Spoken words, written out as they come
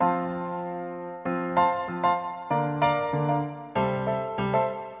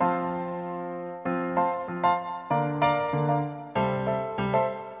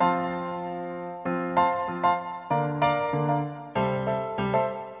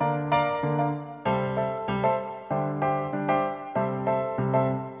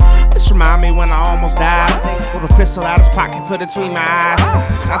remind me when I almost died. Pulled a pistol out his pocket, put it between my eyes.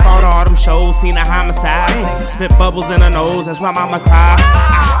 I thought of all them shows, seen a homicide. Spit bubbles in her nose, that's why mama cried.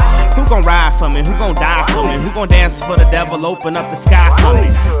 Who gon' ride for me? Who gon' die for me? Who gon' dance for the devil? Open up the sky for me.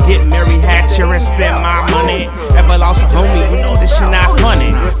 Get Mary Hatcher and spend my money. Ever lost a homie? You know this shit not funny.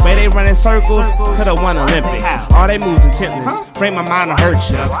 Where they run in circles, could've won Olympics. All they moves intentless. Frame my mind to hurt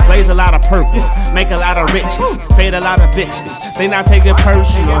you. Blaze a lot of purple, make a lot of riches, fade a lot of bitches. They not take it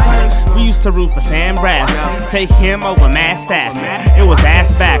personal. We used to root for Sam Bradford. Take him over Matt Stafford. It was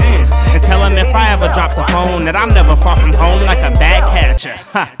ass backwards. And tell him if I ever drop the phone that I'm never far from home like a bad catcher.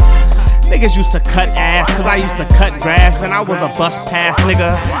 Ha. Niggas used to cut ass, cause I used to cut grass, and I was a bust pass nigga.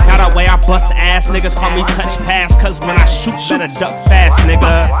 Now the way I bust ass, niggas call me touch pass, cause when I shoot, better duck fast,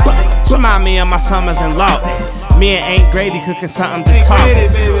 nigga. Remind me of my summers in Lawton. Me and Aunt Grady cooking something, just talking.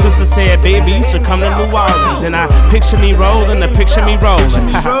 Sister said, baby, you should come to New Orleans. And I picture me rolling, picture me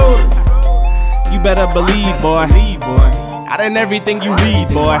rolling. You better believe, boy. Out in everything you read,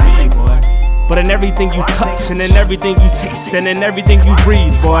 boy. But in everything you touch, and in everything you taste, and in everything you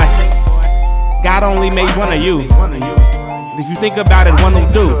breathe, boy. God only made one of you. If you think about it, one will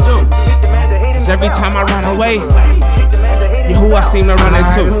do. Cause every time I run away, you're who I seem to run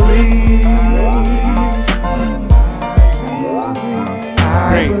into.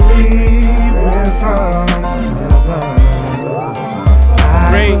 Great.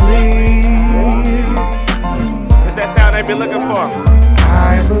 Is that sound they be looking for?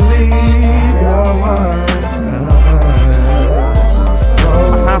 I believe you're one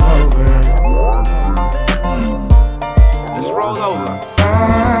of us. Just roll over.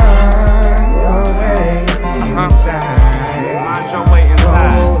 Find your way inside. Find your way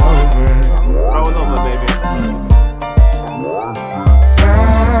inside. Roll over, baby.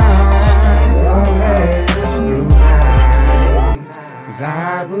 Find your way through night. 'Cause I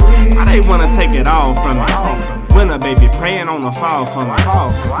believe I didn't wanna take it all from me. Winter, baby, praying on the fall for me.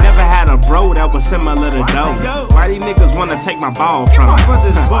 Never had a bro that was similar to dope. Why these niggas wanna take my ball from me?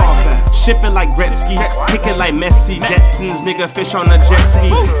 Ship it like Gretzky, kick it like Messi. Jetsons, nigga, fish on a jet ski.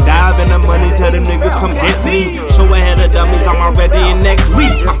 Dive in the money, tell them niggas come get me. Show ahead of dummies, I'm already in next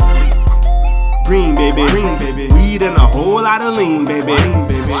week. Green, baby. Weed and a whole lot of lean, baby.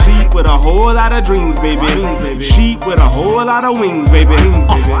 Sheep with a whole lot of dreams, baby. Sheep with a whole lot of wings, baby.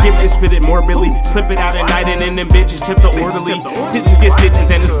 Give it, spit it morbidly. Slip it out at night and then them bitches tip the orderly. Stitches get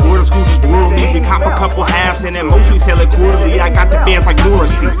stitches and this border school just bored me. We cop a couple halves and then mostly sell it quarterly. I got the bands like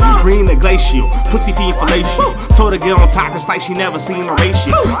Morrissey. Green the glacial, pussy fiend fellatio. Told her get on top, it's like she never seen a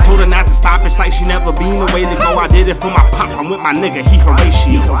ratio. Told her not to stop, it's like she never been the way to go. I did it for my pop, I'm with my nigga, he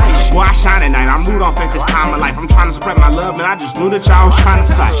Horatio. Boy, I shine at night, I'm Rudolph at this time of life. I'm trying to spread my love and I just knew that y'all was trying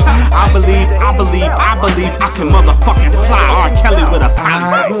to flash. I believe I can motherfucking fly. R. Kelly with a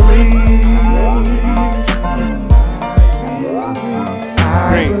pilot. I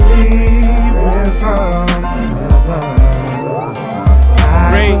believe we're from above. I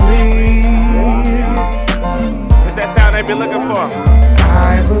believe. Is that sound they be looking for?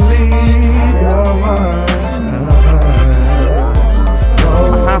 I believe you're one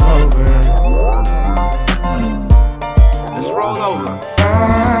of us. Roll over.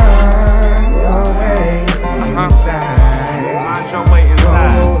 Find your way inside. Find your way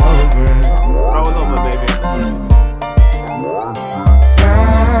inside. Roll over, baby. Find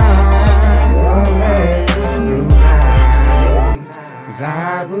your way through night. 'Cause I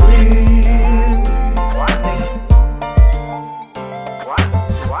believe